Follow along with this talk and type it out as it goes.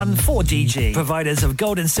4DG, providers of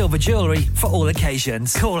gold and silver jewellery for all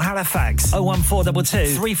occasions. Call Halifax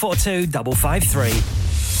 01422 342 553.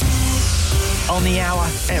 On the hour,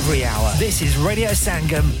 every hour. This is Radio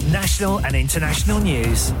Sangam, national and international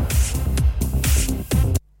news.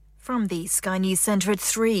 From the Sky News Centre at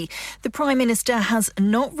 3, the Prime Minister has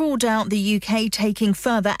not ruled out the UK taking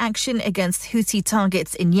further action against Houthi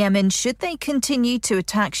targets in Yemen should they continue to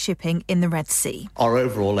attack shipping in the Red Sea. Our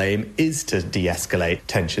overall aim is to de-escalate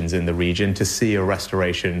tensions in the region, to see a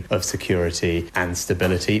restoration of security and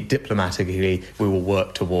stability. Diplomatically, we will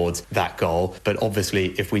work towards that goal. But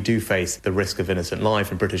obviously, if we do face the risk of innocent life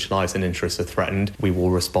and British lives and interests are threatened, we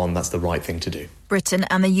will respond. That's the right thing to do. Britain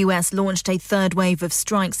and the US launched a third wave of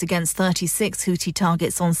strikes against 36 Houthi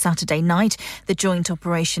targets on Saturday night. The joint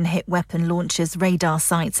operation hit weapon launchers, radar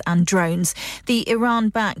sites and drones. The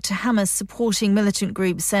Iran-backed Hamas-supporting militant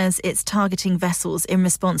group says it's targeting vessels in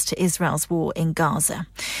response to Israel's war in Gaza.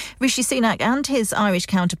 Rishi Sunak and his Irish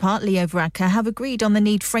counterpart Leo Varadkar have agreed on the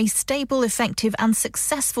need for a stable, effective and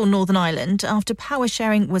successful Northern Ireland after power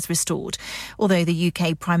sharing was restored. Although the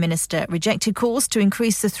UK Prime Minister rejected calls to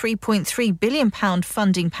increase the £3.3 billion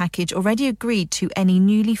funding package already agreed to any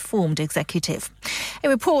newly formed executive. A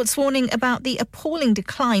report's warning about the appalling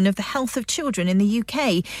decline of the health of children in the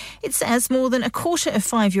UK. It says more than a quarter of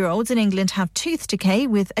 5-year-olds in England have tooth decay,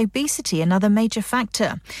 with obesity another major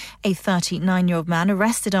factor. A 39-year-old man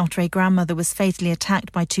arrested after a grandmother was fatally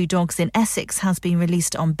attacked by 2 dogs in Essex has been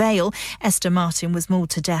released on bail. Esther Martin was mauled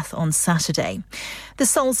to death on Saturday. The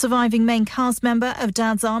sole surviving main cast member of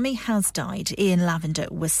Dad's Army has died. Ian Lavender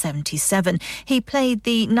was 77. He played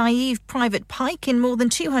the naive Private Pike in more than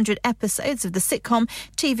 200 episodes of the sitcom.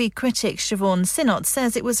 TV critic Siobhan Sinnott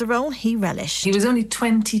says it was a role he relished. He was only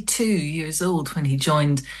 22 years old when he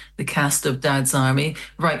joined the cast of Dad's Army,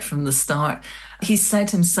 right from the start. He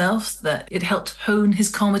said himself that it helped hone his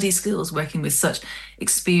comedy skills, working with such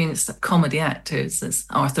experienced comedy actors as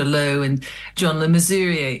Arthur Lowe and John Le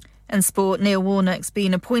Mesurier. And sport, Neil Warnock's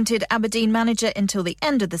been appointed Aberdeen manager until the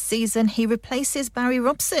end of the season. He replaces Barry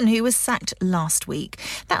Robson, who was sacked last week.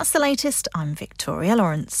 That's the latest. I'm Victoria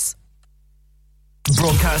Lawrence.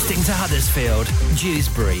 Broadcasting to Huddersfield,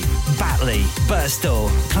 Dewsbury, Batley, Birstall,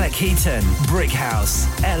 Cleckheaton, Brickhouse,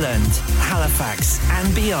 Elland, Halifax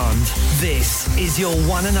and beyond. This is your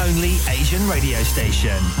one and only Asian radio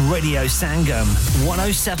station. Radio Sangam,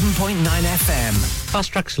 107.9 FM.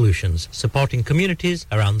 Fast Track Solutions, supporting communities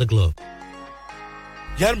around the globe.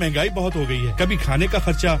 यार महंगाई बहुत हो गई है कभी खाने का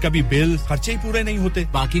खर्चा कभी बिल खर्चे ही पूरे नहीं होते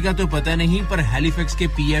बाकी का तो पता नहीं पर हैलिफैक्स के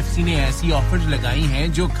पीएफसी ने ऐसी ऑफर्स लगाई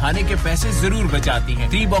हैं जो खाने के पैसे जरूर बचाती हैं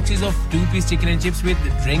 3 boxes of 2-piece chicken and chips with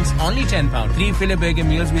drinks only £10 3 filet burger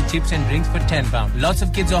meals with chips and drinks for £10 lots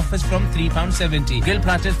of kids offers from £3.70 grill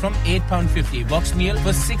platters from £8.50 box meal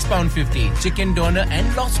for £6.50 chicken doner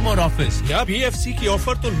and lots more offers यार PFC की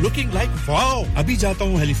offer तो looking like wow अभी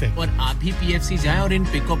जाता हूं Halifax और आप भी PFC जाएं और इन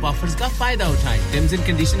पिकअप ऑफर्स का फायदा उठाएं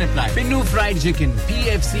condition apply. Pinnu Fried Chicken,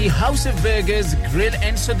 PFC, House of Burgers, Grill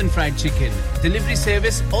and Southern Fried Chicken. Delivery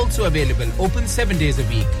service also available. Open 7 days a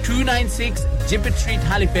week. 296 Gibbet Street,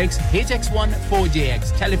 Halifax, HX1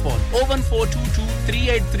 4JX. Telephone 01422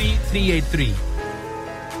 383 383.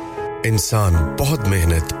 इंसान बहुत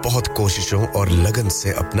मेहनत, बहुत कोशिशों और लगन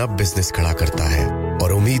से अपना बिजनेस खड़ा करता है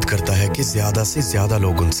और उम्मीद करता है कि ज़्यादा से ज़्यादा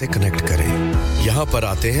लोग उनसे कनेक्ट करें। यहाँ पर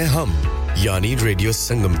आते हैं हम, यानी रेडियो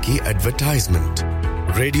संगम की एडवर्टाइजमेंट।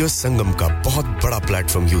 रेडियो संगम का बहुत बड़ा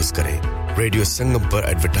प्लेटफॉर्म यूज करें। रेडियो संगम पर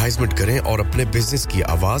एडवर्टाइजमेंट करें और अपने बिजनेस की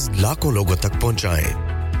आवाज लाखों लोगों तक पहुंचाएं।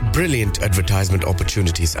 Brilliant advertisement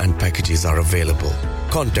opportunities and packages are available.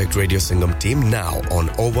 Contact Radio Sangam team now on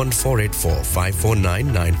 01484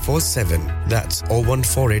 549 947. That's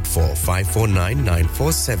 01484 549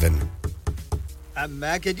 947.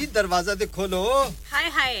 मैं के जी दरवाजा दे खोलो हाय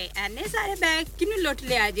हाय एने सारे बैग किनु लुट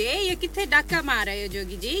ले आजे ये किथे डाका मार रहे हो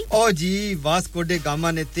जोगी जी ओ जी वास्को डे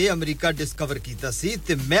गामा ने ते अमेरिका डिस्कवर कीता सी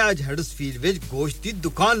ते मैं आज हडर्सफील्ड विच गोश्त दी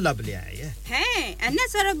दुकान लब ले आया है एने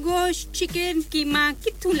सारा गोश्त चिकन कीमा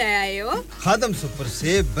किथु ले आए हो खादम सुपर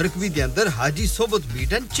से बरकवी दे अंदर हाजी सोबत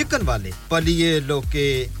मीट एंड चिकन वाले पलिए लोके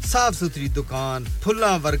साफ सुथरी दुकान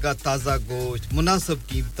फुल्ला वर्गा ताजा गोश्त मुनासिब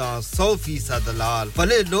कीमतां 100% दलाल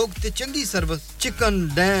भले लोग ते चंगी service chicken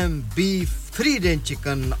lamb beef free range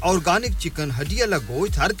chicken organic chicken हड्डी वाला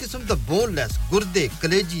गोश्त हर किस्म दा बोनलेस गुर्दे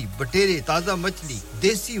कलेजी बटेरे ताजा मछली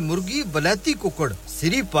देसी मुर्गी बलाती कुकड़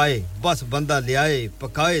सिरी पाए बस बंदा ले आए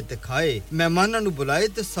पकाए ते खाए मेहमानां नु बुलाए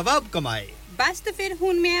ते सवाब कमाए बस तो फिर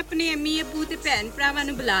हुन मैं अपने अम्मी अब्बू ते भैन भरावां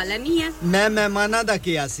नु बुला लैनी है मैं मेहमानां दा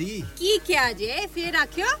किया सी की क्या जे फिर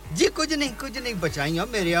आखियो जी कुछ नहीं बचाइयो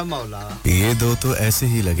मेरे या मौला ये दो तो ऐसे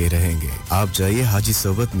ही लगे रहेंगे आप जाइए Haji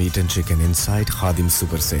Sobat meat and chicken inside Khadim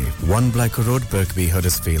super safe 1 Black Road Birkby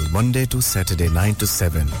Huddersfield Monday to Saturday 9 to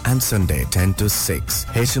 7 and Sunday 10 to 6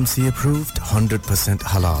 HMC approved 100%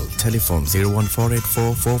 halal telephone 01484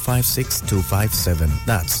 456 257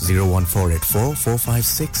 that's 01484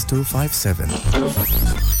 456 257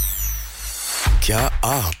 क्या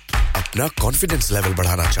आप अपना कॉन्फिडेंस लेवल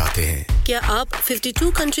बढ़ाना चाहते हैं क्या आप 52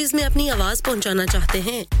 कंट्रीज में अपनी आवाज पहुंचाना चाहते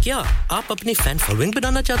हैं क्या आप अपनी फैन फॉलोइंग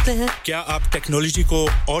बनाना चाहते हैं क्या आप टेक्नोलॉजी को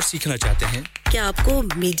और सीखना चाहते हैं क्या आपको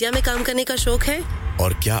मीडिया में काम करने का शौक है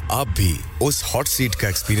और क्या आप भी उस हॉट सीट का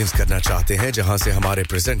एक्सपीरियंस करना चाहते हैं जहां से हमारे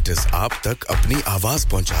प्रेजेंटर्स आप तक अपनी आवाज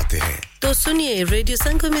पहुंचाते हैं तो सुनिए radio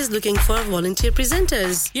Sangam is looking for volunteer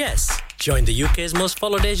presenters yes join the UK's most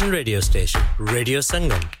followed Asian radio station Radio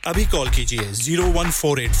Sangam अभी कॉल कीजिए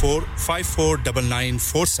 01484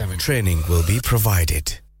 549947 training will be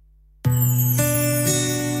provided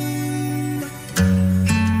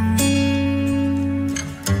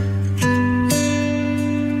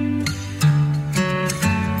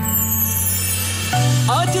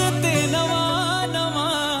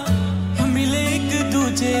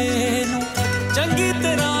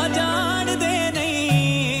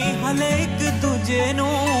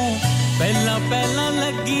ਪਹਿਲਾਂ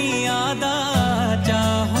ਲੱਗੀਆਂ ਦਾ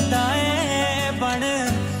ਚਾਹ ਹੁੰਦਾ ਏ ਬਣ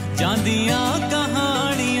ਜਾਂਦੀਆਂ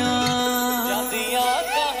ਕਹਾਣੀਆਂ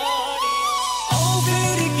ਉਹ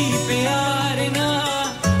ਫਿਰ ਕੀ ਪਿਆਰ ਨਾ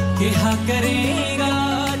ਕਿਹਾ ਕਰੇਗਾ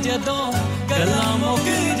ਜਦੋਂ ਗੱਲਾਂ ਮੁੱਕ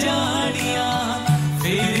ਜਾਣੀਆਂ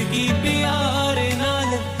ਫਿਰ ਕੀ ਪਿਆਰ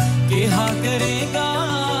ਨਾਲ ਕਿਹਾ ਕਰੇਗਾ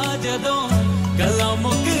ਜਦੋਂ ਗੱਲਾਂ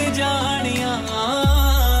ਮੁੱਕ ਜਾਣੀਆਂ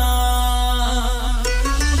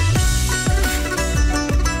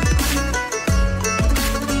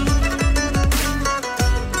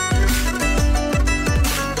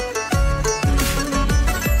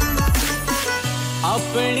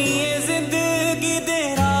अपनी ये जिंदगी दे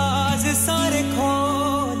राज सारे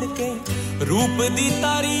खोल के रूप दी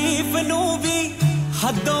तारीफ नू भी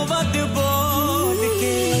हदों वध बोल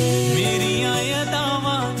के मेरी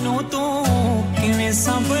अदावां नू तू किवें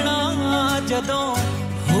संभना जदों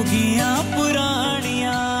हो गईयां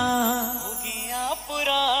पुरानियां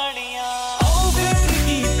ओ फिर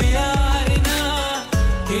की प्यार ना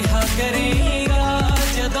कहा करेगा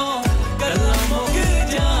जदों गल्लां मुक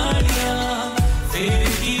जानियां फिर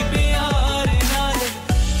की प्यार नाल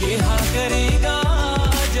कहा करेगा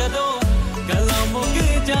जदों गल्लां मुक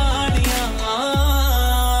जानियां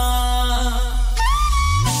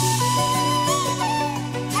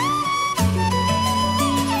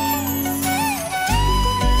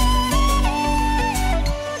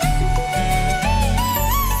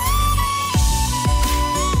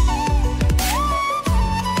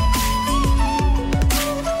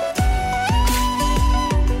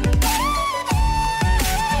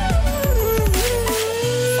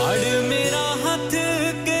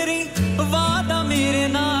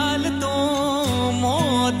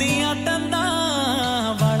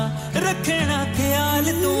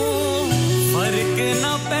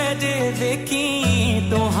देखी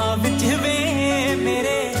तोहां विच वे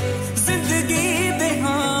मेरे जिंदगी दे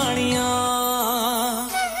हानियां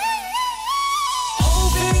ओ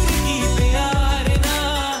फिर की प्यार ना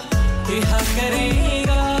कहा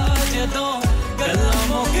करेगा जदों गल्लां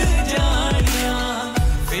मुक जानियां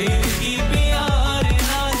फिर की प्यार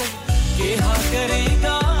नाल कहा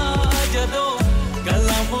करेगा जदों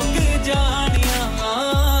गल्लां मुक जानियां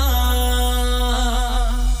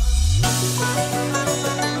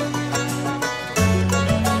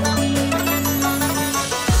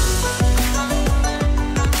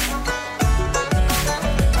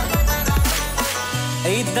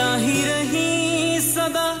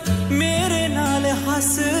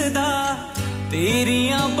हसदा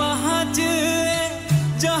तेरियां बाहां च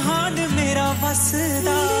जहान मेरा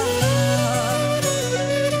वसदा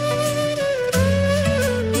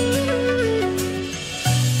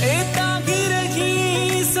ए तागी रही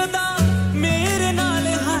सदा मेरे नाल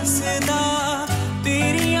हसदा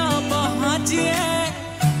तेरियां बाहां च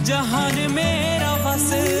जहान मेरा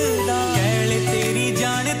वसदा कहले तेरी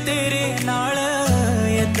जान तेरे नाल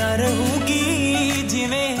इदां रहूगी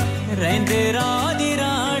जिवें रहंदे राज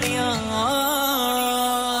राणियां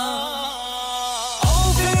ओ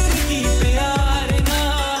फिर की प्यार ना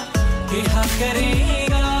कहा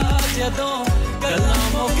करेगा जदों गल्लां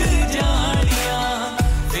मुक जानियां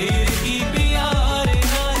फिर की प्यार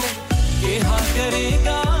नाल कहा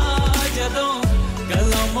करेगा जदों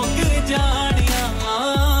गल्लां मुक जानियां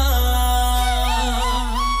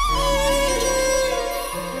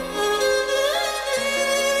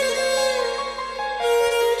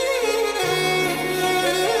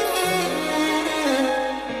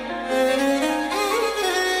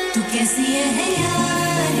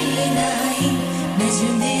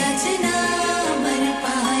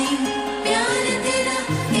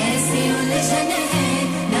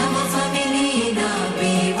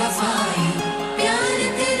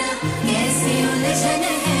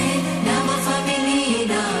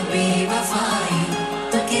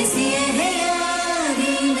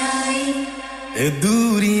ए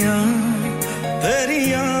दूरियां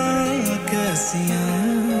तेरियां कैसियां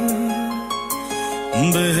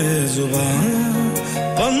बेजुबान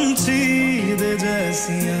पंछी दे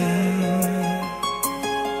जैसियां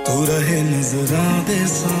तू रहे नजरां दे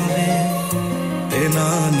सावे ते ना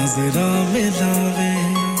नजरां मिलावे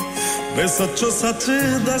वे सच्चो सच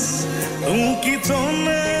दस तू की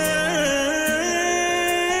चाहना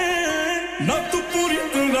ना तू पूरी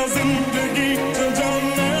तरह जिंदगी च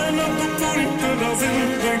जाना ना तू पूरी तरह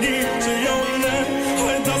जिंदगी च आना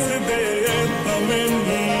है दस दे ता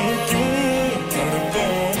मैनू क्यों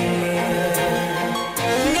तड़पाना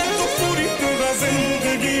ना तू पूरी तरह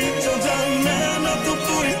जिंदगी च जाना ना तू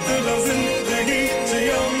पूरी तरह जिंदगी च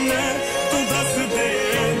आना तू दस दे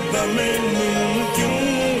ता मैनू क्यों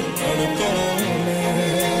तड़पाना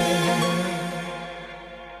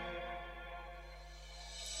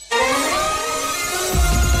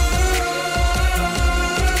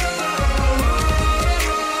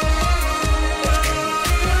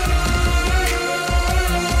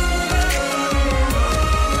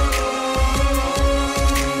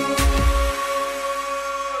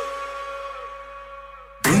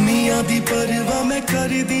परवाह मैं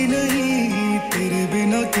करदी नहीं तेरे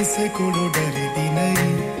बिना किसे कोलों डरदी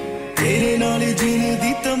नहीं तेरे नाल जीने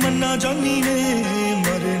दी तमन्ना जानी ने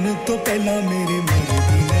मरन तो पहला मेरे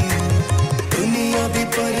मरदी नहीं दुनिया दी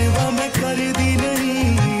परवाह मैं करदी नहीं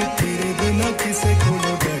तेरे बिना किसे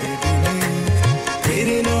कोलों डरदी नहीं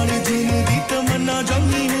तेरे नाल जीने दी तमन्ना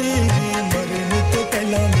जानी ने मरन तो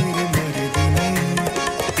पहला मेरे मरदी नहीं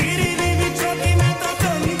तेरी दी विचारी मैं तो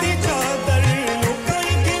जानी दी चादर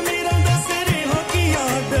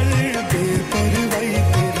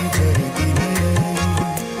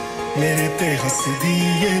मेरे ते हंसदी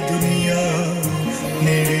ये दुनिया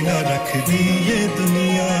नेड़े ना रखदी ये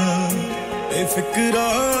दुनिया बेफिक्रा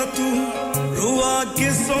तू रुआ के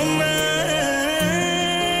सोना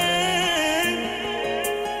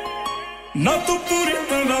ना तू पूरी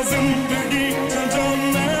तरह जिंदगी च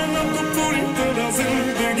जाना ना तू पूरी तरह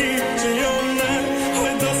जिंदगी च आना है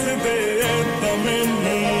दस दे ता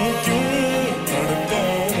मैनू क्यों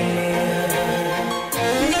तड़पाना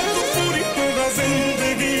ना तू पूरी तरह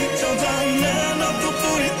जिंदगी च जाना ना तू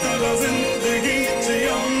पूरी तरह जिंदगी च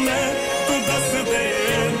आना तू दस दे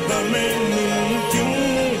ता मैनू क्यों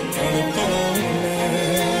तड़पाना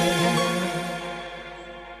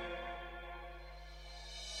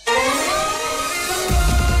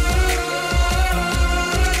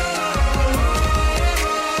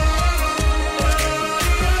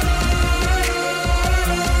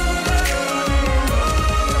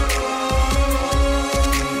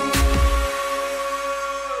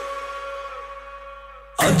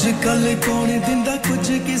अजकल कौन दिंदा कुछ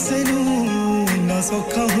किसे नू ना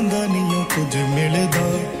सौखा हुंदा नहीं कुछ मिलदा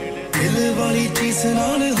दिल वाली चीज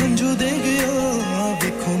नाल हंजू दे गया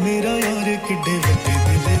देखो मेरा यार किड्डे वड्डे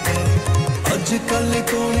दिल दा अजकल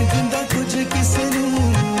कौन दिंदा कुछ किसे नू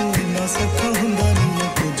ना सौखा हुंदा नहीं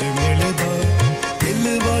कुछ मिलदा दिल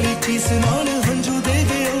वाली चीज नाल हंजू दे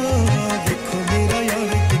गया देखो मेरा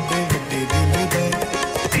यार किड्डे वड्डे दिल दा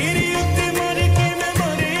तेरी उत्ते मार के मैं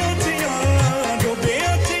मारे अचिया डोबे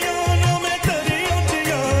अचिया ना मैं करे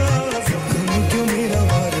अचिया जख्म क्यों मेरा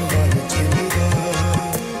वार वार चलेगा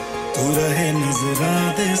तू रहे नजरां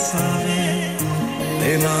दे सावे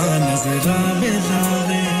ते ना नजरां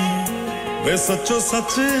मिलावे वे सच्चो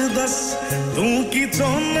सच दस तू की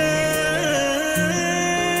चाहना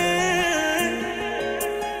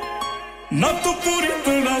ना तू पूरी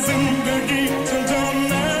तरह जिंदगी च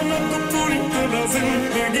जाना ना तू पूरी तरह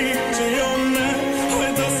जिंदगी च आना है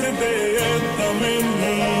दस दे ता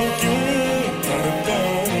मैनू क्यों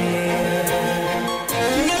तड़पाना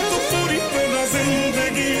ना तू पूरी तरह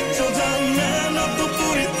जिंदगी च जाना ना तू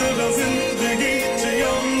पूरी तरह जिंदगी च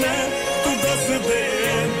आना तू दस दे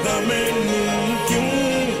ता मैनू क्यों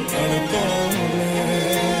तड़पाना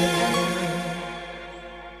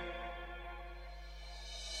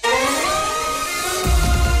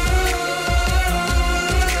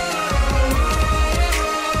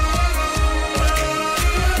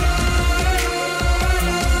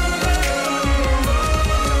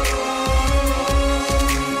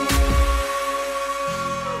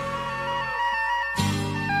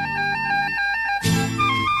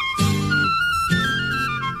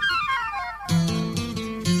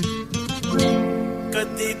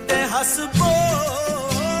कदी ते हस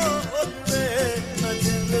बोले न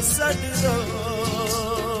दिल सड़ो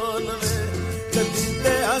कदी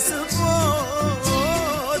ते हस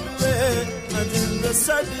बोले न दिल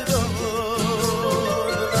सड़ो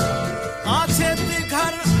आछे ते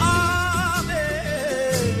घर आवे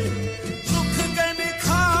दुख गन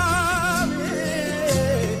खावे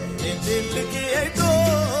ये दिल की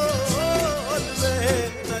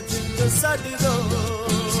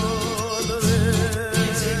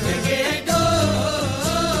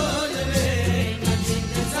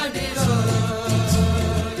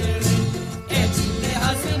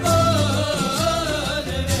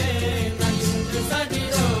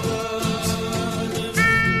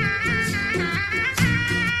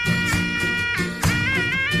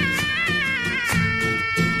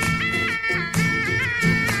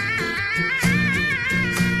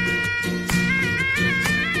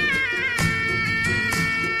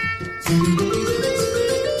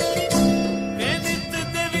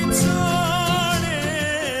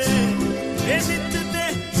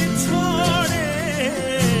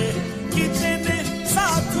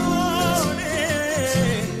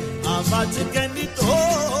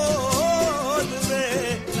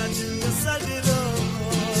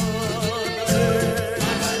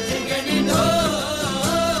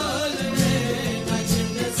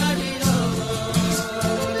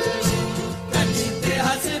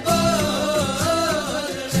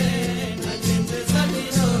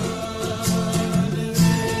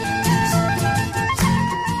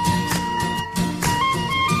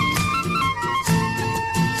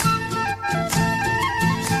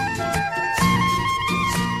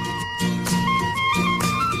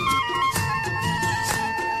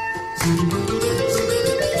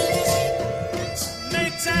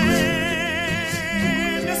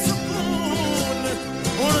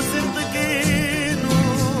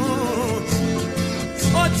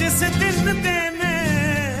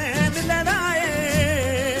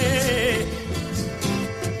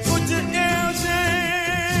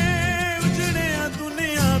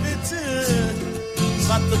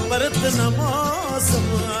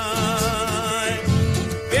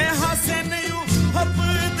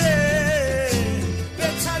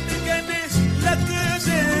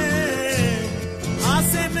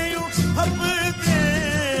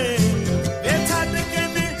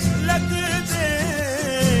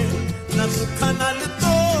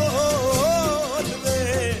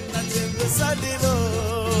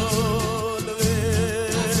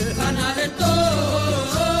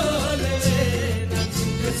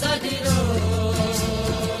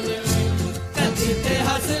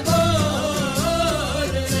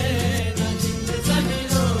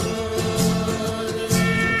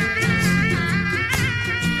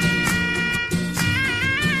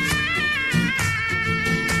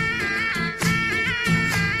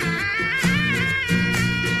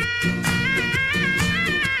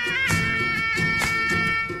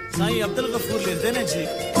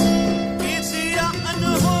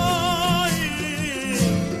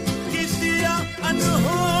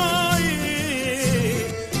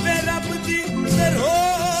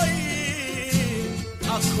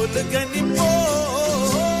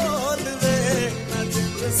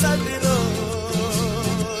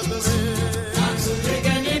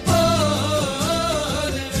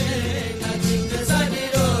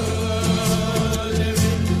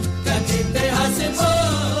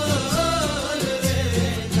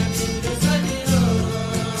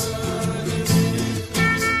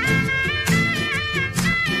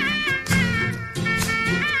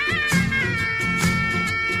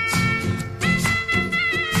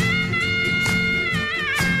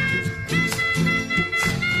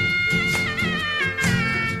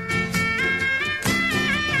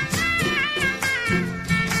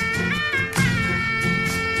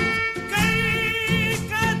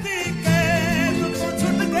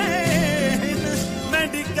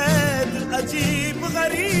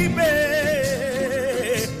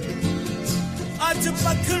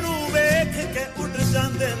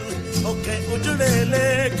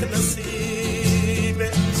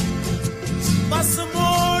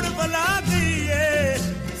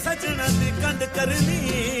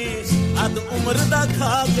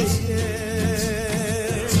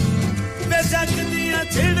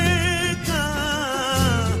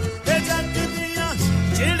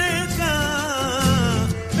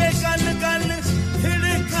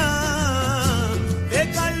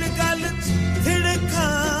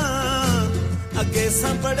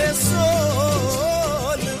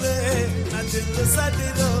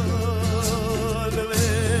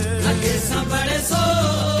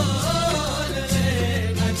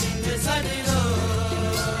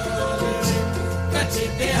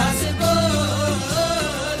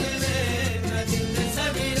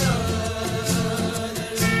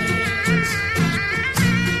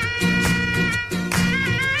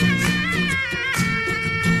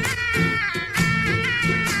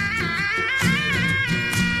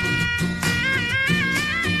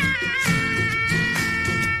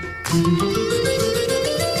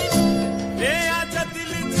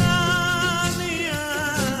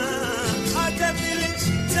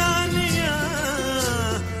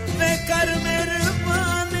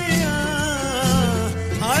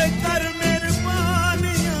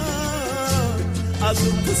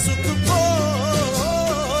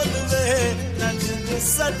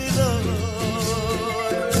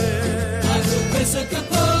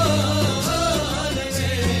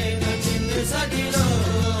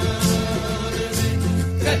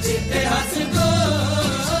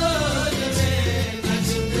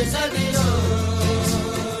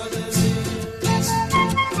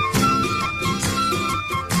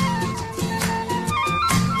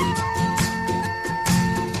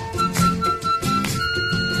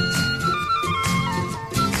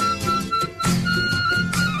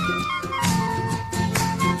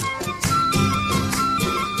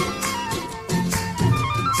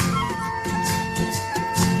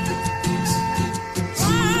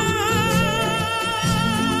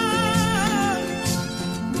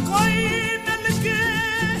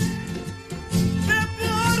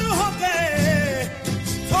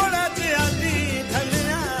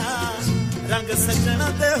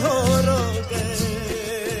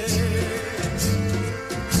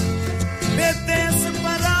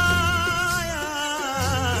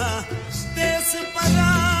देश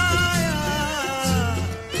पराया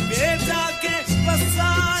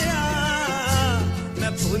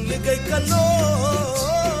गई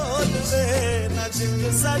कलोल वे ना जिंद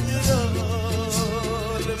साडी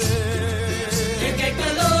रोल वे गई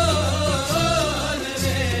कलोल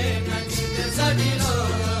वे ना जिंद साडी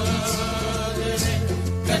रोल वे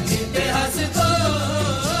कदी ते हंस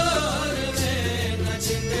बोल वे ना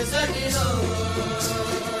जिंद साडी रोल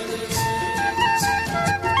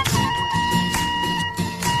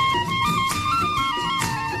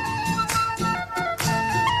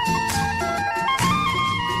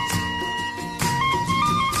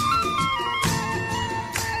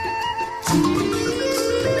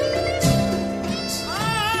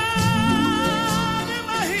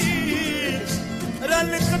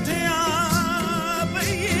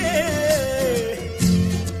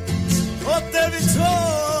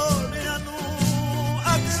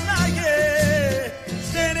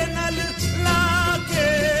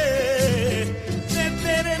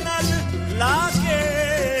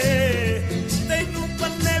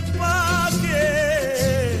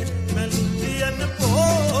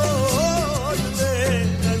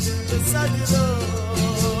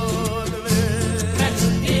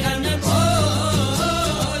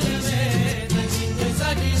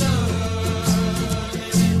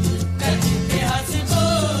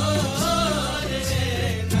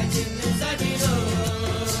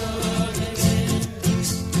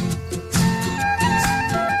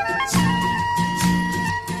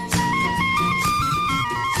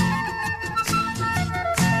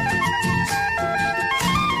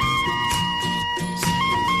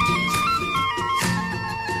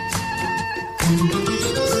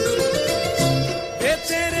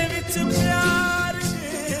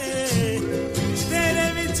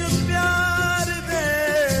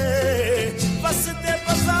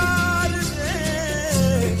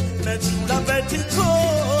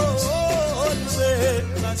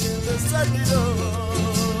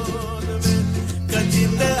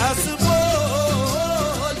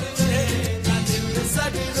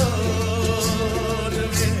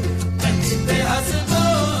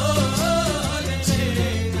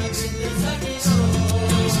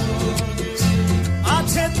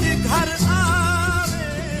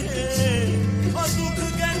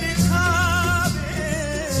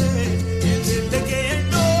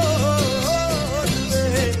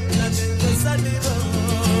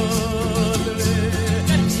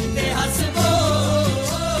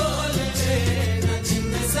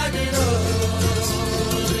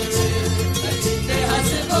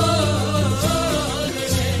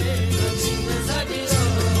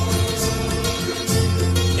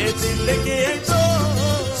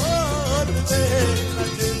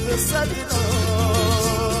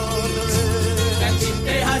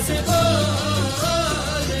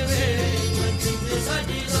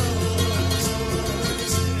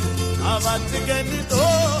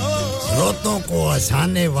रोतों को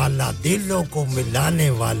हंसाने वाला दिलों को मिलाने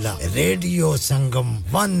वाला रेडियो संगम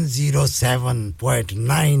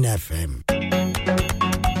 107.9 FM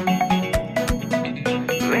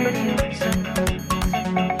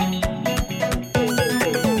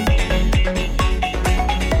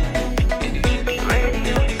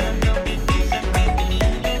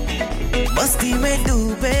मस्ती में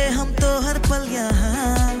डूबे हम तो हर पल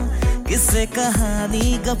यहाँ किस्से कहानी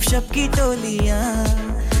गपशप की टोलियां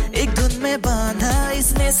एक धुन में बांधा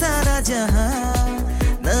इसने सारा जहां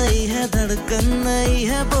नई है धड़कन नई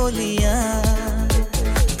है बोलियां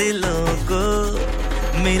दिलों को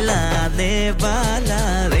मिलाने वाला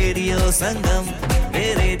रेडियो संगम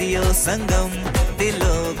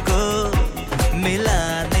दिलों को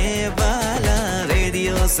मिलाने वाला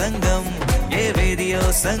रेडियो संगम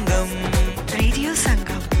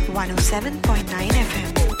 107.9 FM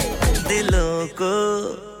दिलों को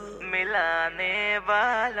मिलाने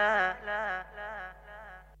वाला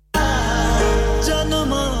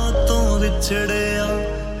जन्मां तो विछड़िया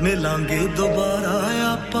मिलांगे दोबारा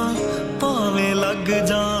आपां भावें लग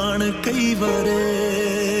जाण कई बारे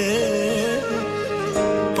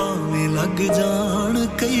भावें लग जाण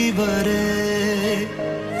कई बारे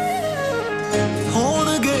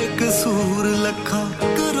होणगे कसूर लखां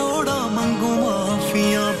करोड़ा मंगू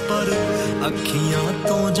माफियां पर अखियां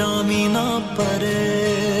तो जामी ना परे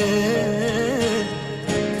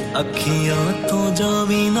अखियां तो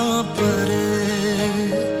जामी ना परे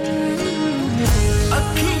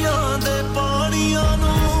अखियां दे पानियां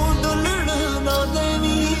नू डुलण ना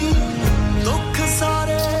देवी दुख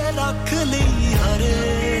सारे रख लई हरे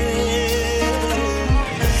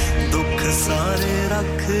दुख सारे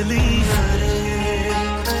रख लई हरे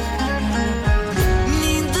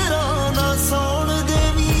नींदरा ना सौण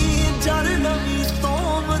देवी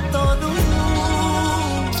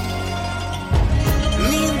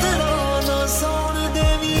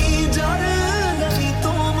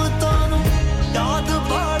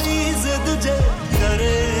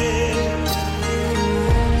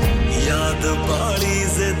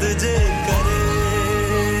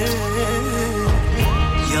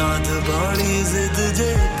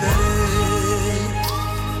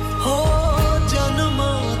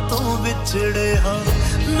ਵਿਛੜੇ ਹਾਂ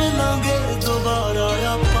ਮਿਲਾਂਗੇ ਦੁਬਾਰਾ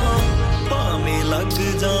ਆਪਾਂ ਭਾਵੇਂ ਲੱਗ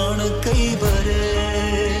ਜਾਣ ਕਈ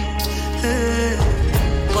ਬਰੇ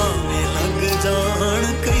ਭਾਵੇਂ ਲੱਗ ਜਾਣ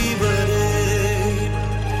ਕਈ ਬਰੇ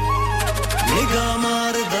ਨਿਗਾਹ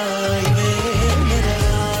ਮਾਰਦਾ ਏ ਮੇਰਾ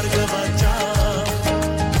ਯਾਰ ਗਵਾਚਾ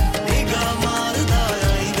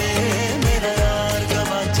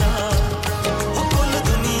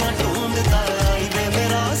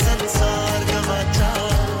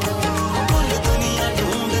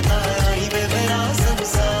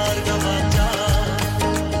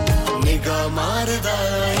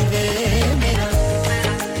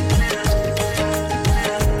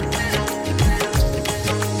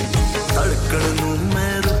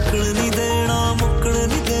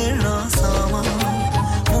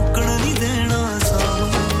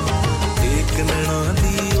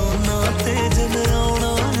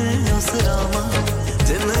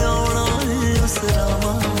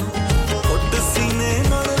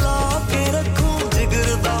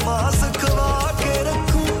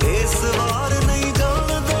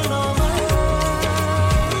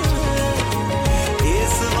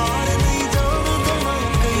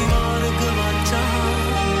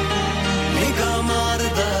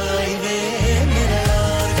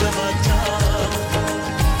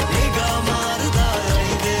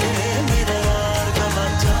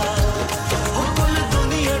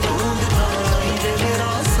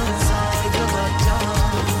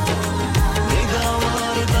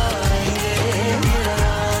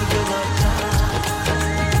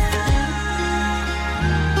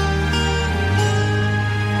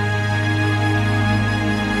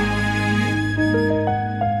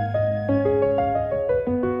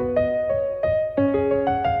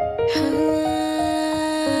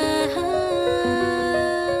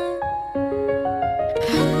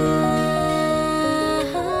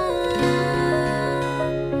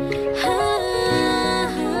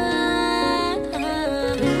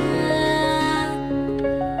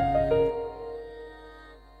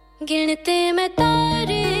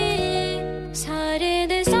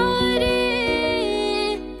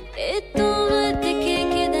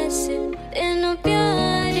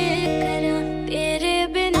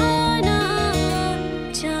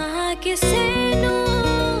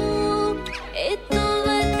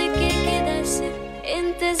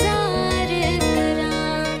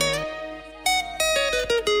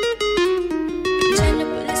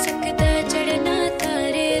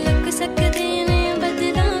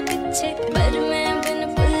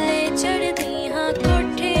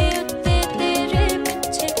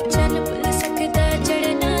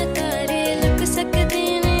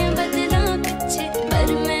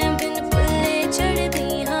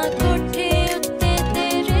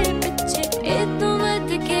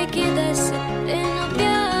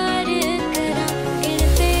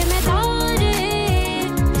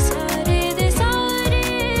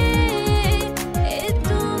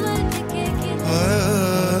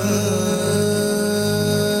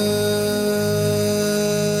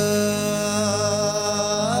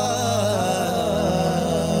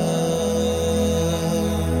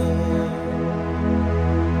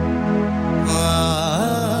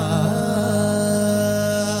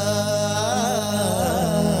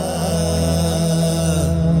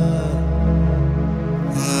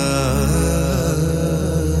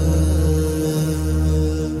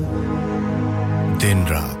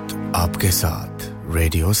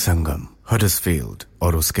संगम हडर्सफील्ड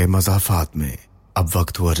और उसके मज़ाफ़ात में अब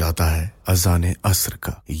वक्त हुआ जाता है अज़ान असर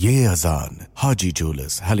का ये अज़ान हाजी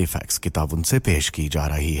जूलर्स हैलिफैक्स की ताउन से पेश की जा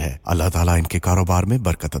रही है अल्लाह ताला इनके कारोबार में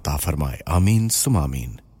बरकत अता फरमाए आमीन सुम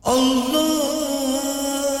आमीन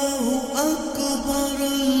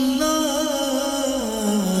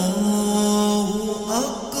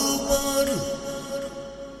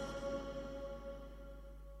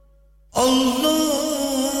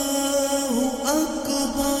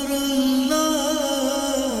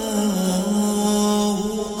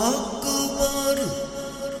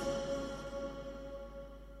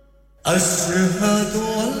أشهد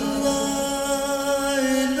أن لا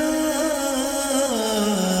إله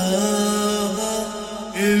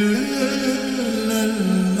إلا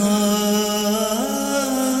الله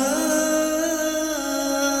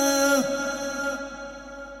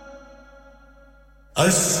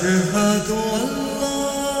أشهد أن لا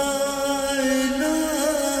إله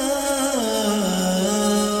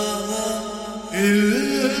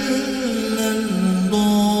إلا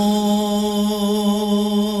الله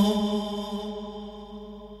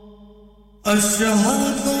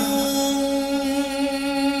أشهد أن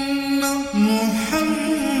محمدًا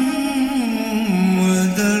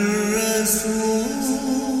رسول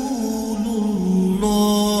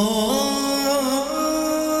الله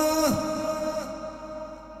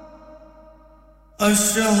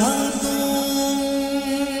أشهد أن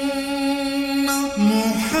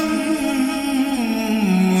محمد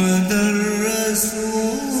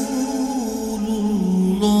رسول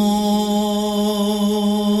الله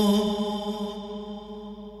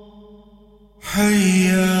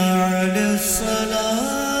حي على الصلاة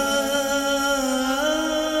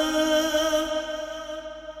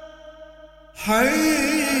حي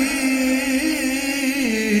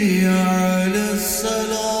على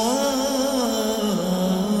الصلاة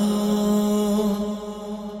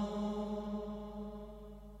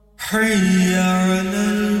حي على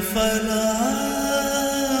الفلاح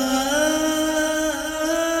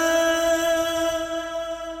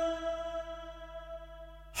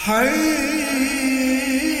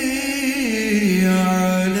حي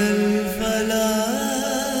على الفلاح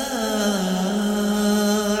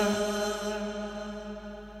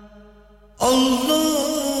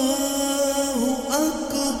الله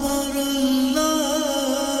أكبر الله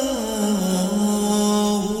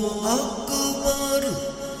أكبر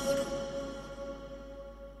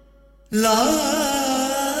لا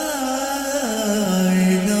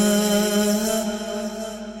إله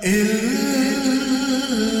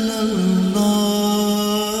إلا الله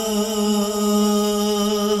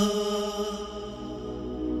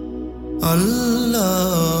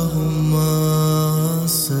اللهم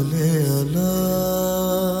صل على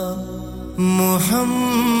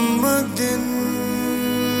محمد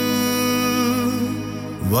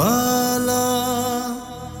وعلى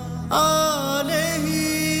آله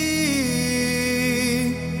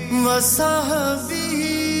وصحبه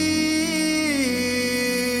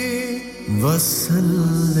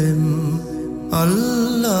وسلم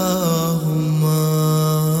اللهم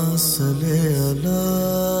صل على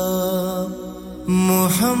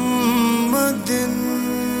محمد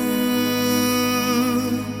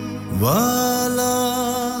وعلى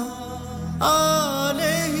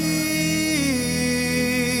آله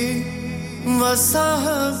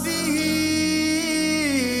وصحبه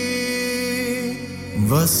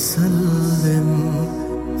وسلم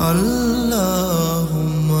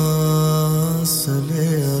اللهم صل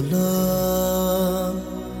على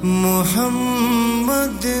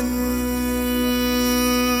محمد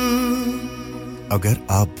अगर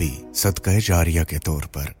आप भी सदका जारिया के तौर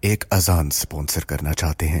पर एक अजान स्पॉन्सर करना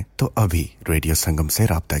चाहते हैं तो अभी रेडियो संगम से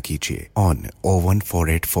राब्ता कीजिए on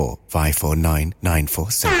 01484 549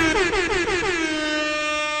 947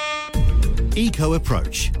 Eco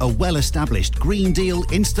Approach, a well-established Green Deal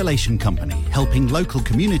installation company helping local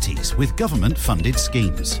communities with government-funded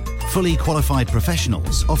schemes. Fully qualified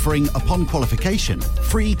professionals offering, upon qualification,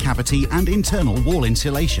 free cavity and internal wall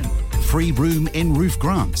insulation, free room in roof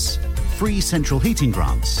grants, free central heating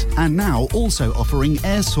grants, and now also offering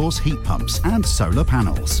air source heat pumps and solar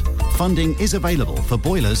panels. Funding is available for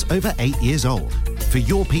boilers over 8 years old. For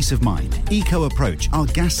your peace of mind, Eco Approach are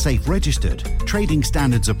gas safe registered, trading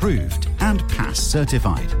standards approved, and PASS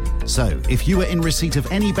certified. So, if you are in receipt of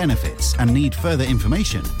any benefits and need further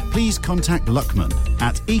information, please contact Luckman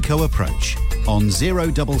at Eco Approach on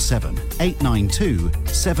 077 892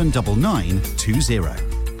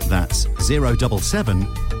 79920. That's 077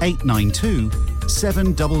 892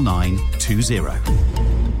 79920.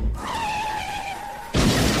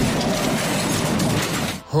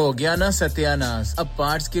 हो गया ना सत्यानाश अब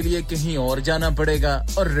parts के लिए कहीं और जाना पड़ेगा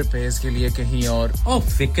और रिपेयर्स के लिए कहीं और ओ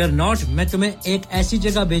फिकर नॉट मैं तुम्हें एक ऐसी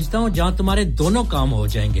जगह भेजता हूं जहां तुम्हारे दोनों काम हो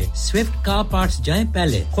जाएंगे स्विफ्ट कार पार्ट्स जाएं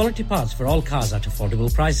पहले क्वालिटी parts for all cars at affordable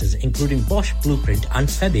prices including Bosch Blueprint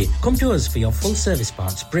and Febby come to us for your full service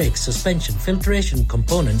parts brakes suspension filtration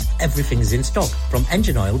components everything is in stock from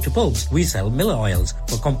engine oil to bulbs we sell Miller oils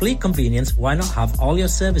for complete convenience why not have all your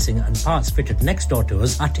servicing and parts fitted next door to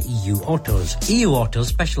us at EU Autos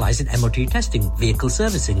specialize in MOT testing, vehicle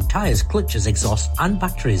servicing, tyres, clutches, exhausts and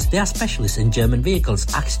batteries. They are specialists in German vehicles,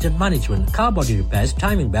 accident management, car body repairs,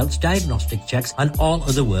 timing belts, diagnostic checks and all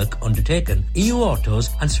other work undertaken. EU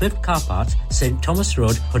Autos and Swift Car Parts, St Thomas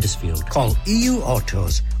Road, Huddersfield. Call EU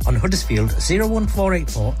Autos on Huddersfield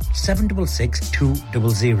 01484 766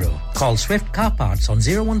 200. Call Swift Car Parts on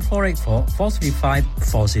 01484 435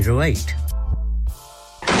 408.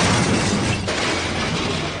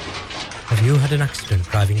 Have you had an accident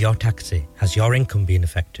driving your taxi? Has your income been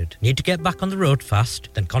affected? Need to get back on the road fast?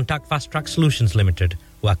 Then contact Fast Track Solutions Limited,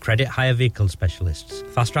 who are credit hire vehicle specialists.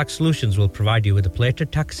 Fast Track Solutions will provide you with a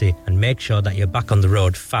plated taxi and make sure that you're back on the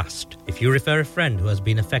road fast. If you refer a friend who has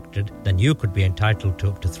been affected, then you could be entitled to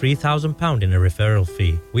up to £3,000 in a referral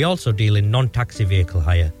fee. We also deal in non-taxi vehicle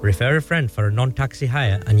hire. Refer a friend for a non-taxi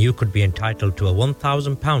hire and you could be entitled to a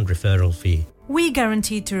 £1,000 referral fee. We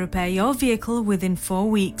guarantee to repair your vehicle within 4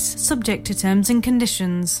 weeks, subject to terms and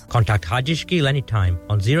conditions. Contact Haji Shkil anytime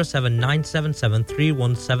on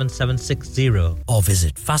 07977317760 or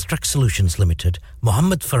visit Fast Track Solutions Limited,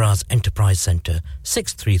 Mohammed Faraz Enterprise Centre,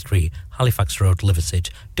 633 Halifax Road,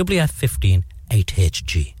 Liversedge, WF15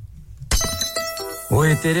 8HG.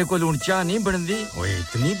 ओए तेरे को लूण चा नहीं बनदी ओए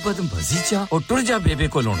इतनी बदमजी चा और टुर जा बेबे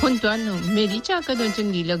को लूण हुन तानु मेरी चा कदों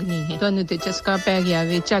चंगी लगनी है तानु ते चस्का पै गया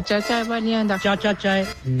वे चाचा चाय वालियां दा Chacha Chai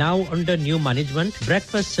now under new management.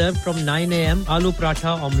 Breakfast served from 9 a.m. Aloo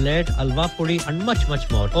paratha, omelette, alwa puri and much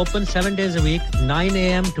more. Open 7 days a week, 9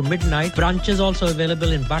 a.m. to midnight. Branches also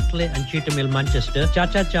available in Batley and Cheetham Hill, Manchester.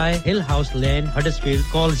 Chacha Chai, Hill House Lane, Huddersfield.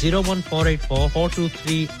 Call 01484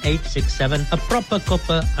 423 867. A proper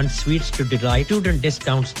cuppa and sweets to delight. Student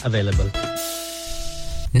discounts available.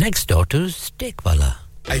 Next door to Steakwala.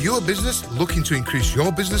 Are you a business looking to increase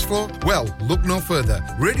your business flow? Well, look no further.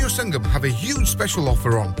 Radio Sangam have a huge special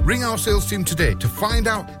offer on. Ring our sales team today to find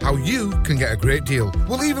out how you can get a great deal.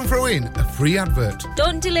 We'll even throw in a free advert.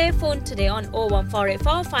 Don't delay, phone today on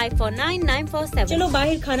 01484 549 947. चलो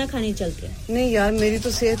बाहर खाना खाने चलते हैं। नहीं यार मेरी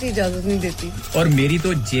तो सेहत ही इजाजत नहीं देती। और मेरी तो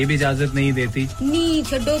जेब इजाजत नहीं देती। नहीं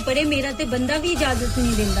छोड़ो परे मेरा ते बंदा भी इजाजत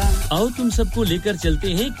नहीं देता। आओ तुम सबको लेकर चलते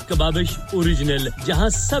हैं कबाबिश ओरिजिनल, जहां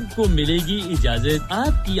सबको मिलेगी इजाजत।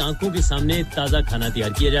 आपकी आंखों के सामने ताजा खाना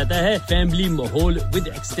तैयार किया जाता है। फैमिली माहौल with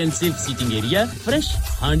extensive seating area. Fresh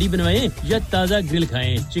हांडी बनवाएं या ताजा ग्रिल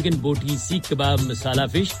खाएं। चिकन बोटी, seekh kebab, masala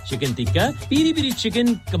fish, chicken tikka, peri chicken.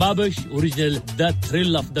 Kebabbish original, the thrill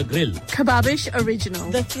of the grill. Kebabbish Original,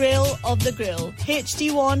 the thrill of the grill.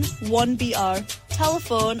 HD1 1BR.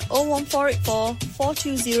 Telephone 01484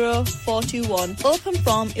 420 421. Open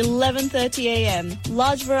from 11:30 a.m.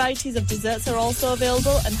 Large varieties of desserts are also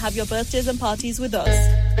available and have your birthdays and parties with us.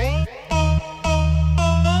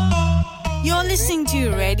 You're listening to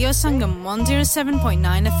Radio Sangam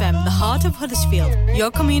 107.9 FM, the heart of Huddersfield.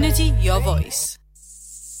 Your community, your voice.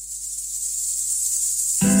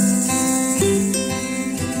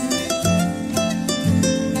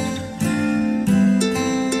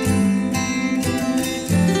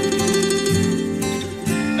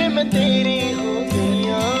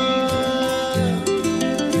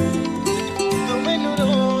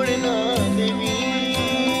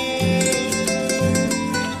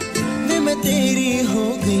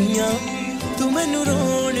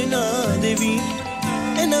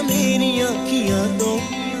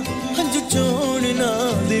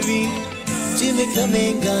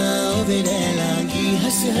 कमेगा वे लांगी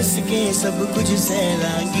हंस हंस के सब कुछ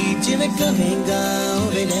सहलांगी जिवे कमेगा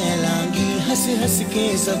वे लांगी हंस हंस के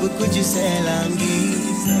सब कुछ सहलांगी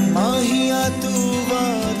माहिया तू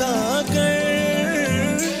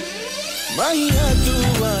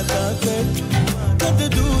वादा कर कद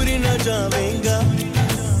दूर न जावेगा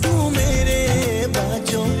तू मेरे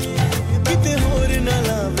बाजों किते होर न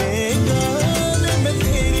लावेगा मैं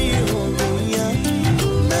तेरी हो गईया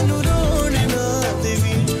मैनू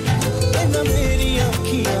मेरी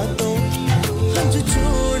आँखियाँ तो हंस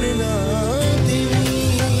छोड़ना देवी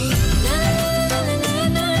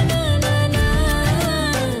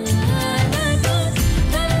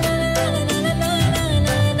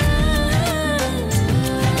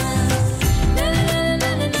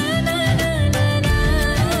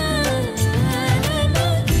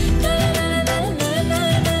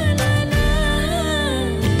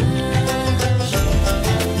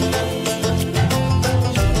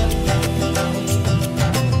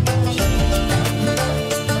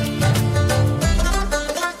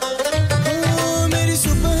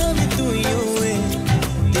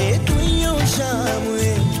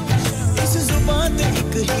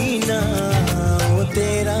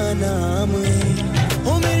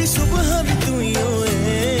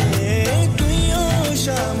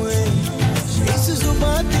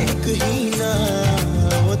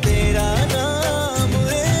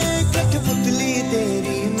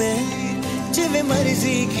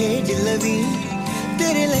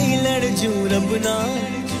तेरे लिए लड़ जू रब नाल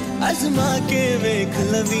आजमा के वेख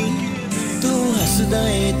लवी तू हसदा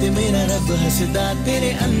है ते मेरा रब हसदा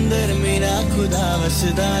तेरे अंदर मेरा खुदा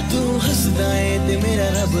वसदा तू हसदा है ते मेरा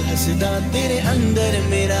रब हसदा तेरे अंदर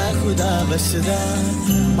मेरा खुदा वसदा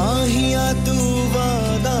माहिया तू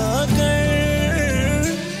वादा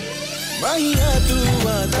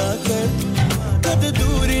कर कद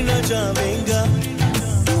दूर न जावेगा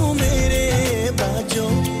तू मेरे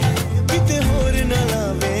बाजों किते होर न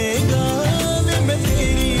लावेगा मैं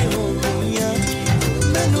तेरी हो गईया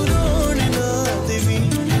मैनू रोण ना देवी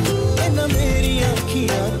ना मेरी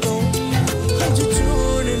आँखियाँ तो हंस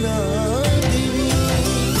छोड़ना देवी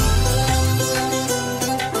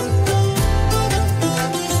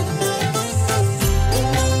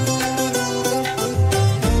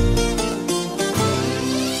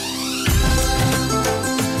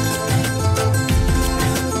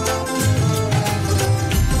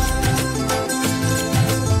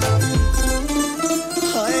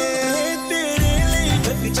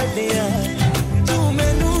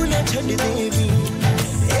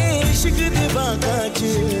च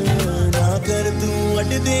ना कर तू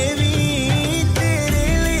अड देवी तेरे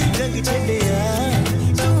लिए जग छड्डिया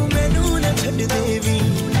तू मैनू ना छड्ड देवी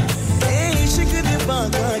ए इश्क दे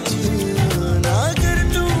बागां च ना कर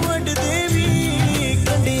तू अड देवी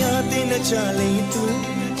कंडियां ते नचा लई तू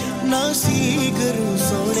ना सी करूं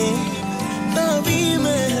सोने तावी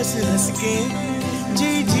मैं हंस हंस के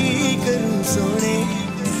जी जी करूं सोने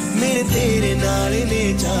मेरे तेरे नाल ले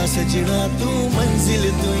जा सजना तू मंजिल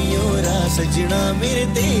तू ही हो रा सजना मेरे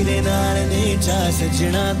तेरे नाल ले जा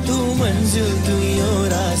सजना तू मंजिल तू ही हो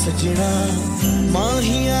रा सजना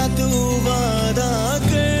माहिया तू वादा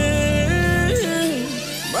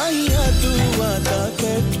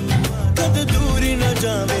कर कद दूर न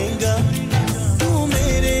जावेगा तू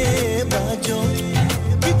मेरे बाजों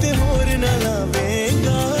किते होर न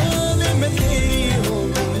लावेगा मैं तेरी हो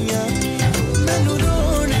गईया मैनू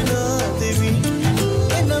रोन ना देवी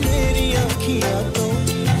ना मेरी आँखियाँ तो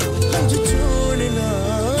हंझ छोड़ ना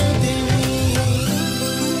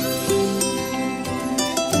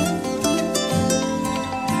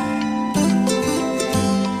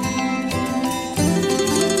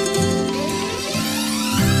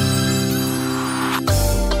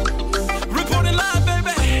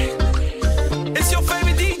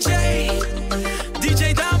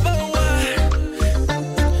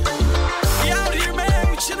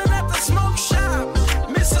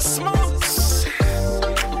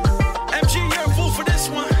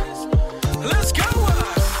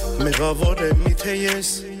Գավորը միթե ես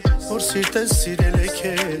որ սիրտես սիրել է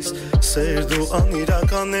քեզ սերդ ու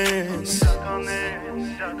անիրական ես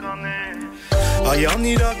Այ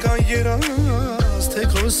անիրական երաս թե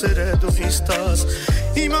քո սերը դու իստաս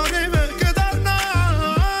իմ արևը կդառնա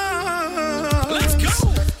Let's go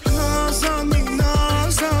Նազանի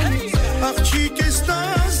նազանի աղջիկ ես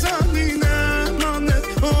նազանի նման է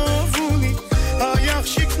ով ունի այ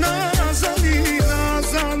աղջիկ նազանի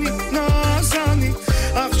նազանի նազանի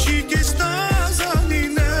Աղջիկ ես նազանի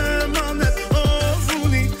նման է ով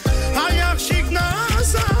ունի հայ աղջիկ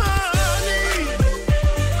նազանի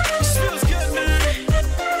Feels good man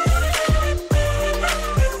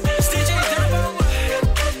It's DJ Dabo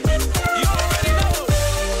You already know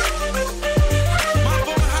My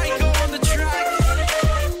boy Heiko on the track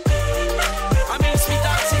I mean sweet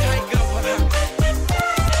Dottie Heiko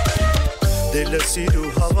Դելը սիրու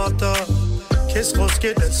հավատա Քեզ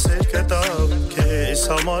խոսքերը սեր կտավ Քեզ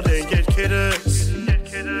համար են երկերս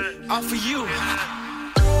All for you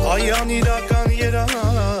Այ անիրական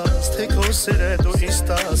երաս Թե քո սերը դու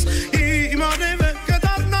իստաս Իմ արևը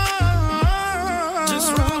կդառնա Just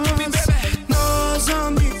roll with me baby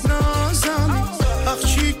Նազանի, նազանի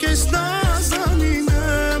Աղջիկ ես նազանի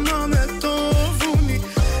Նման է տով ունի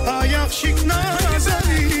Այ աղջիկ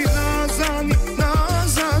նազանի Նազանի,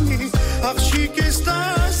 նազանի Աղջիկ ես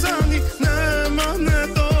նազանի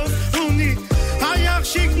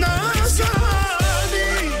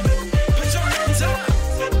Put your hands up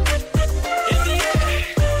in the air.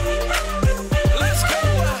 Let's go.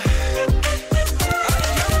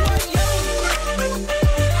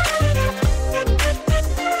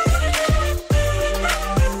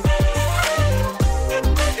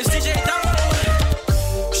 It's DJ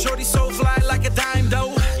Damo. Shorty so fly like a dime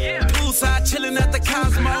though. Poolside chilling at the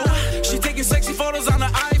Cosmo. She taking sexy photos on her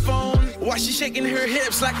iPhone. While she shaking her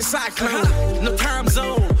hips like a cyclone No time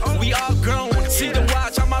zone, we all grown See the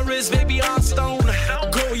watch on my wrist, baby, all stone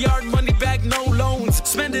Go yard, money back, no loans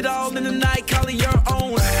Spend it all in the night, call it your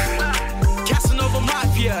own Casanova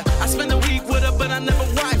Mafia I spend a week with her, but I never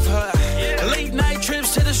wife her Late night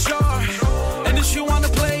trips to the shore And if you wanna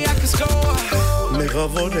play, I can score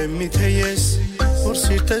Մեղավոր եմ միթե ես Որ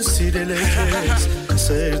սիրտես սիրել է քեզ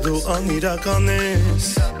Սեր դու անիրական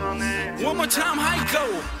ես One more time, Heiko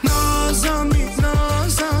Նազանի,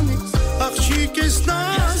 նազանի Աղջիկ ես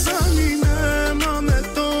նազանի Նման է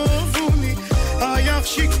տով ունի Այ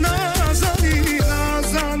աղջիկ նազանի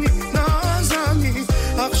Նազանի, նազանի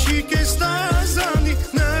Աղջիկ ես նազանի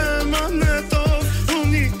Նման է տով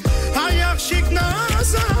ունի Այ աղջիկ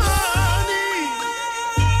նազանի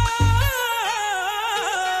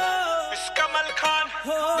Miss Kamal Khan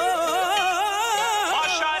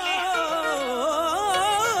Marshali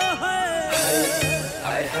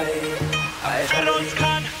Feroz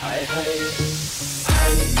Khan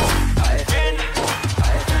Again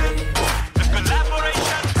The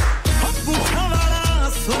collaboration Bukawala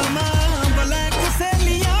Surma Black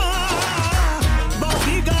Celia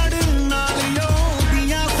Bodyguard Naliyo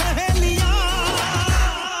Diya Saheliya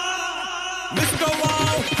Mr.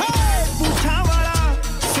 Wow Hey Bukawala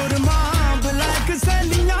Surma Black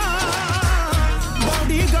Celia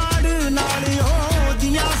Bodyguard Naliyo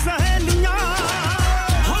Diya Saheliya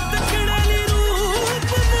Hot Kidali Ru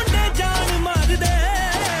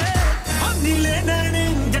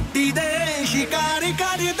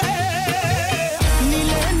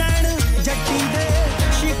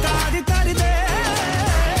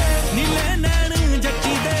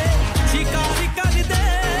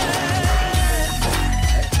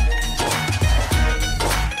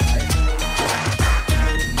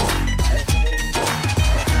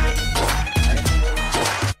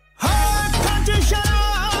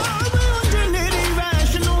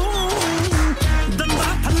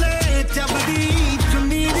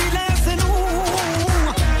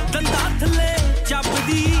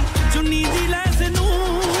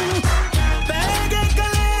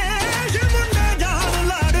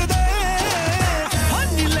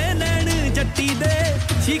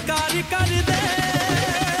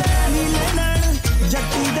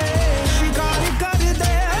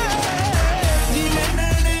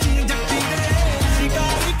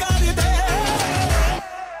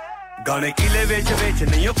गाने किले ਵਿੱਚ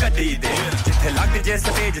ਨਹੀਂ ਉਹ ਕੱਢੀ ਦੇ ਜਿੱਥੇ ਲੱਗ ਜੇ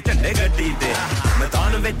ਸਟੇਜ ਝੰਡੇ ਗੱਡੀ ਦੇ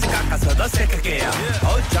ਮੈਦਾਨ ਵਿੱਚ ਕਾਕਾ ਸਦਾ ਸਿੱਖ ਕੇ ਆ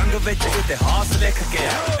ਉਹ ਜੰਗ ਵਿੱਚ ਇਤਿਹਾਸ ਲਿਖ ਕੇ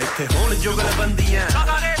ਆ ਇੱਥੇ ਹੁਣ ਜੁਗਲ ਬੰਦੀਆਂ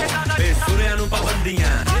ਬੇਸੁਰਿਆਂ ਨੂੰ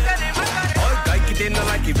ਪਾਬੰਦੀਆਂ ਓਏ ਗਾਇਕੀ ਤੇ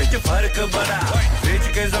ਨਲਾਇਕੀ ਵਿੱਚ ਫਰਕ ਬੜਾ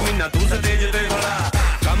ਵੇਚ ਕੇ ਜ਼ਮੀਨਾਂ ਤੂੰ ਸਟੇਜ ਤੇ ਖੜਾ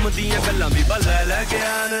ਕੰਮ ਦੀਆਂ ਗੱਲਾਂ ਵੀ ਬੱਲੇ ਲੈ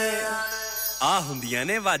ਗਿਆ ਨੇ ਆ ਹੁੰਦੀਆਂ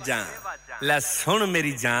ਨੇ ਆਵਾਜ਼ਾਂ ਲੈ ਸੁਣ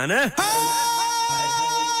ਮੇਰੀ ਜਾਨ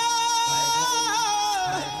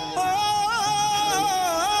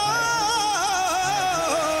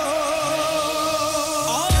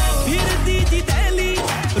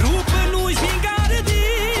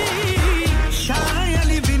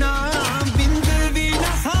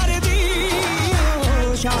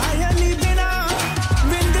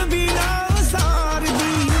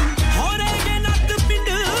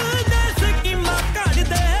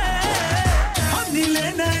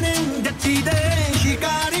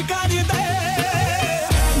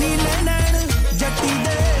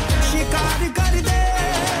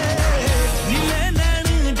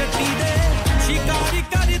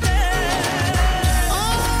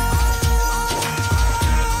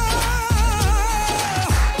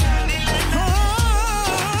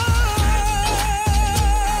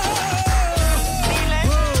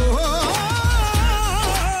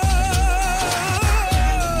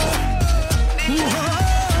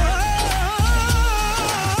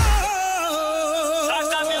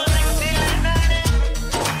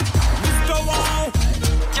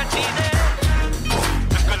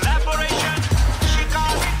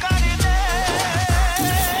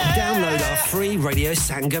Radio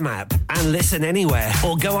Sangam app and listen anywhere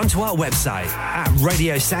or go onto our website at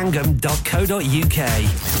radiosangam.co.uk.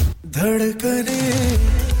 धड़कने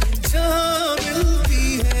जहाँ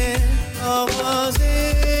मिलती है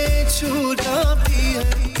आवाज़ें छू जाती है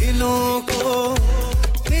दिलों को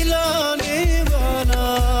मिलाने वाला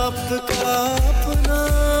आपका अपना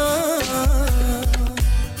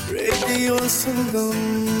रेडियो संगम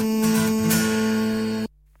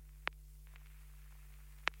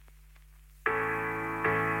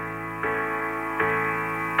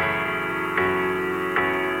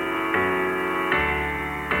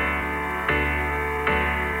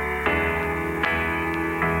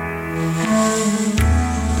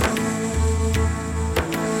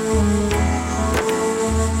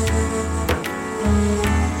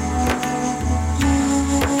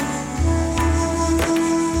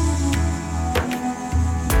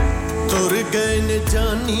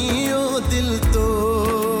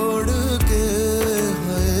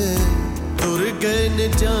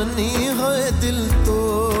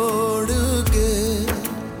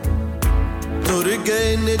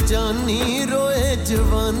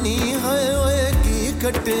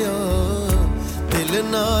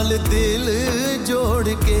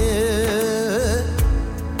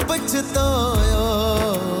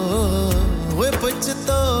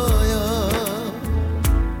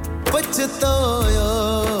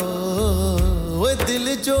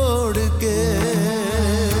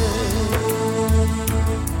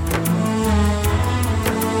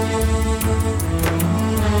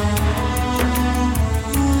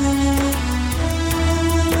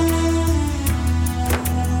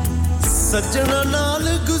सजना नाल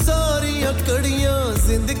गुजारियां कड़ियां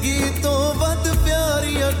जिंदगी तो वध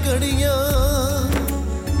प्यारियां कड़ियां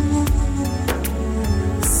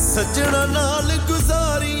सजना नाल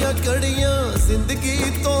गुजारियां कड़ियां जिंदगी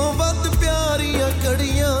तो वध प्यारियां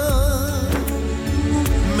कड़ियां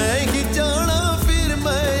मैं ही जाना फिर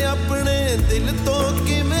मैं अपने दिल तो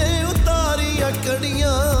किवें उतारियां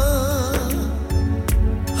कड़ियां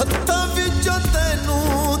हत्थां विचों तैनू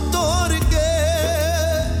तोड़ के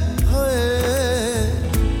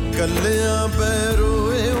कल्लियां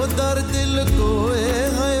पैरोए ओ दर दिल कोए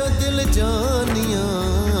हाय ओ दिल जानियां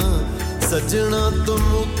सजना तो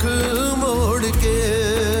मुख मोड़ के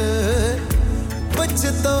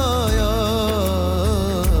पछताया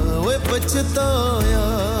ओए पछताया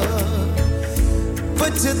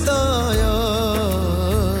पछताया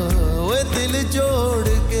ओए दिल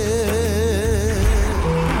जोड़ के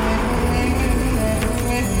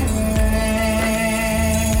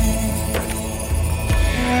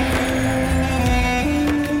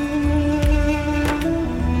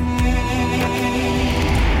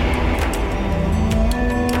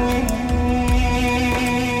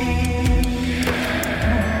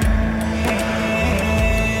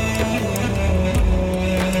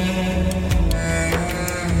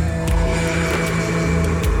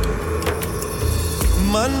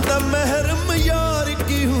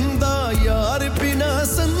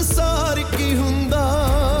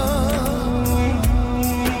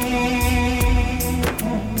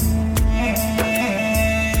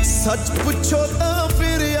सच पूछो तां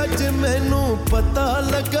फिर अज मैनू पता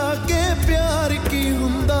लगा के प्यार की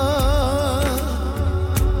हुंदा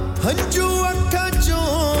हंजू अखां चों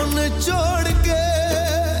निचोड़ के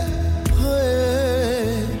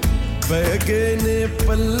बैगे ने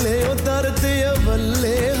पल्ले ओ दर्द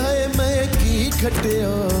अवल्ले है मैं की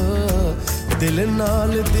खटिया दिल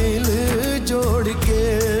नाल दिल जोड़ के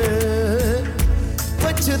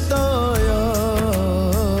पछताया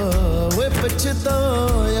वे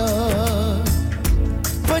पछताया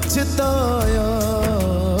पछताया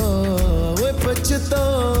वे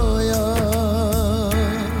पछताया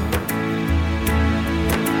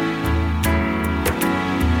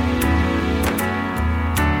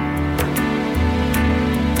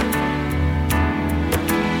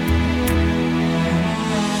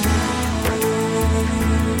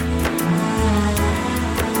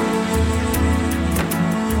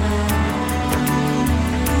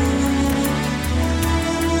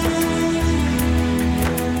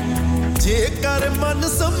जेकर मन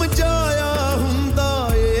समझाया हुंदा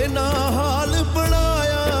ए ना हाल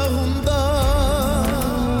बनाया हुंदा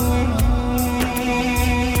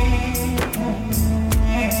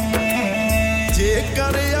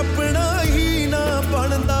जेकर अपना ही ना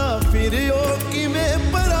बनदा फिर ओ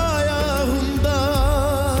किवें पराया हुंदा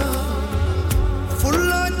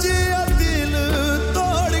फुल्ला जिहा दिल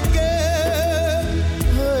तोड़ के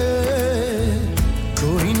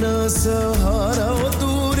कोई ना सहारा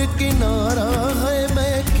किनारा है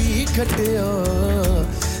मैं की खटिया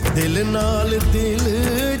दिल नाल दिल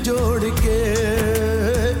जोड़ के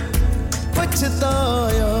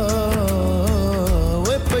पछताया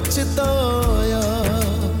वे पछताया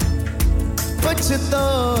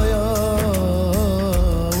पछताया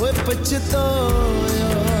वे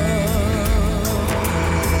पछताया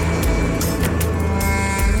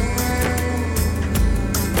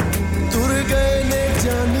तुर गए ने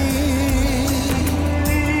जानी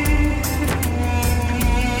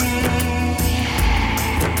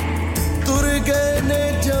गए ने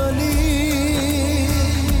जानी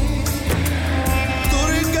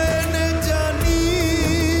तुर गए ने जानी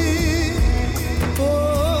ओ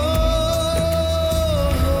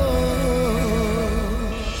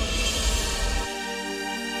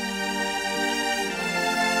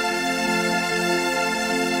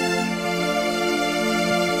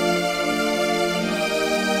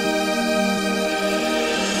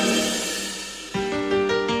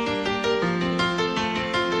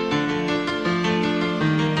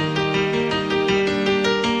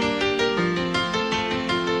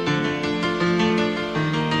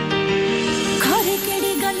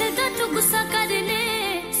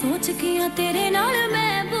तेरे नाल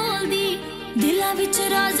मैं बोलदी दिलां विच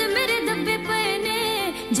राज मेरे दबे पए ने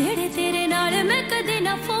जेड़े तेरे नाल मैं कदे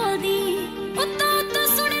ना फोलदी उत्तों तो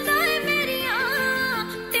सुनदा है मेरियां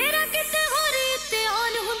तेरा किते होर ते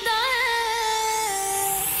ऑन हुंदा है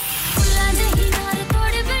फुल्लां जही नाल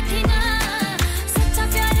तोड़ बैठी ना सच्चा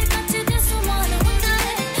प्यार कच्च दे समान हुंदा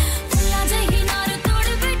है फुल्लां जही नाल तोड़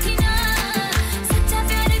बैठी ना सच्चा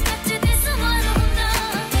प्यार कच्च दे समान हुंदा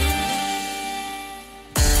है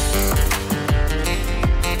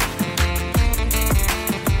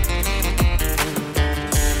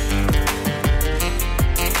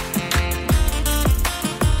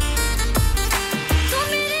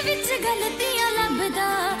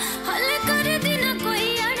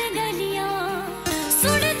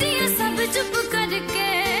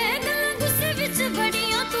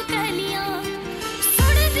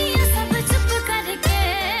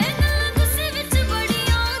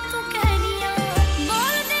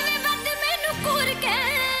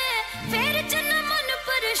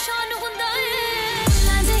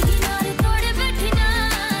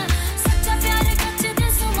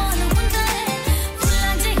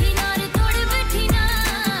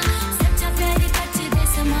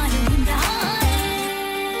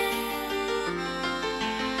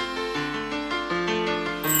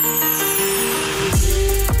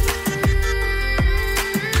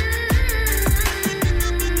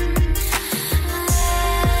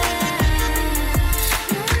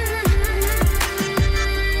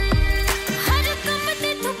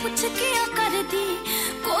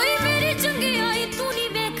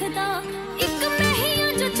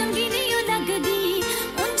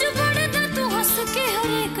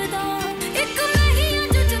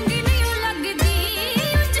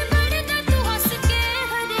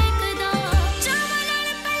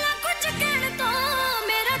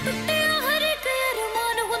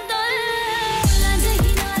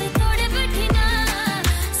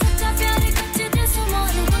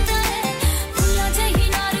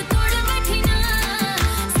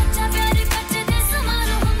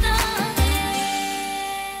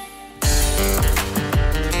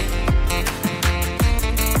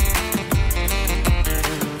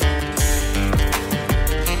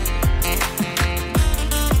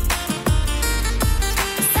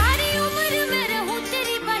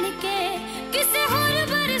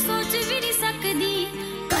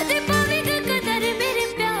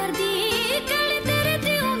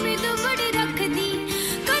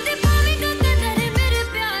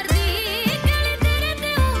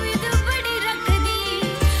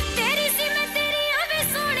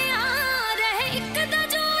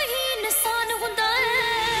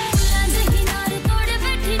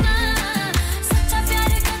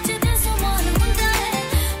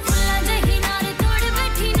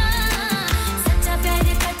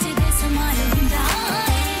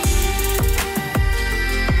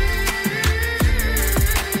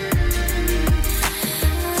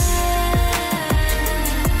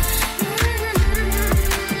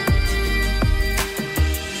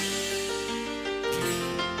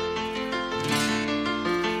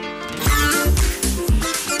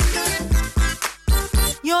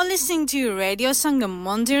listening to Radio Sangam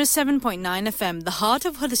 107.9 FM, the heart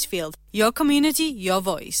of Huddersfield. Your community, your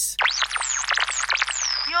voice.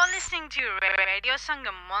 You're listening to Radio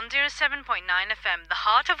Sangam 107.9 FM, the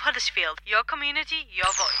heart of Huddersfield. Your community,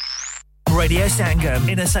 your voice. Radio Sangam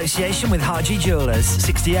in association with Haji Jewellers,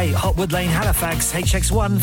 68 Hotwood Lane, Halifax, HX1